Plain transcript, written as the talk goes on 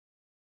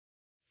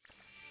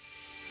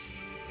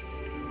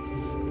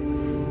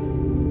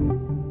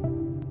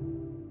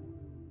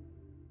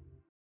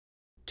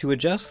To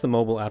adjust the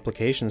mobile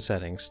application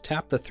settings,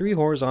 tap the three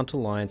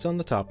horizontal lines on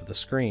the top of the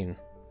screen.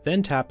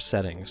 Then tap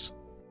Settings.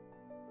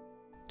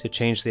 To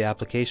change the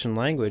application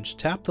language,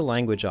 tap the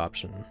Language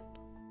option.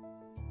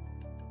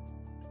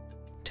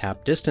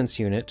 Tap Distance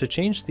Unit to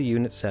change the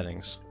unit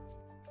settings.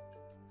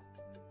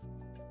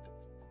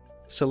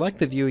 Select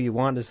the view you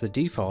want as the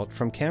default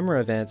from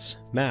Camera Events,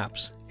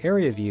 Maps,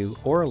 Area View,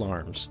 or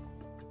Alarms.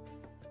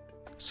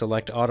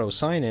 Select Auto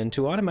Sign In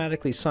to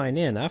automatically sign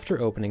in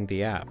after opening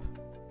the app.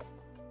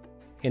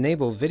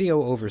 Enable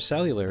Video over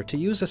Cellular to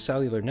use a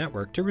cellular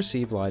network to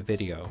receive live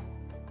video.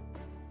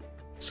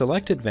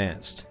 Select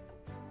Advanced.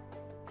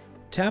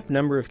 Tap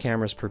Number of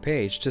cameras per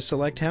page to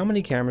select how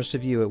many cameras to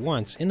view at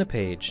once in a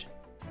page.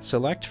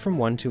 Select from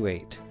 1 to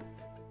 8.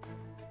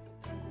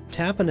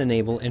 Tap and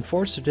enable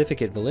Enforce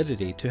Certificate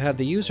Validity to have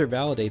the user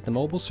validate the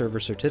mobile server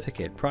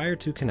certificate prior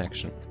to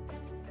connection.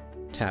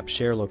 Tap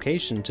Share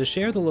Location to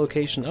share the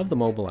location of the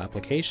mobile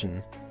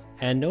application,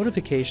 and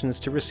Notifications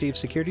to receive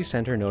Security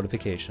Center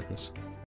notifications.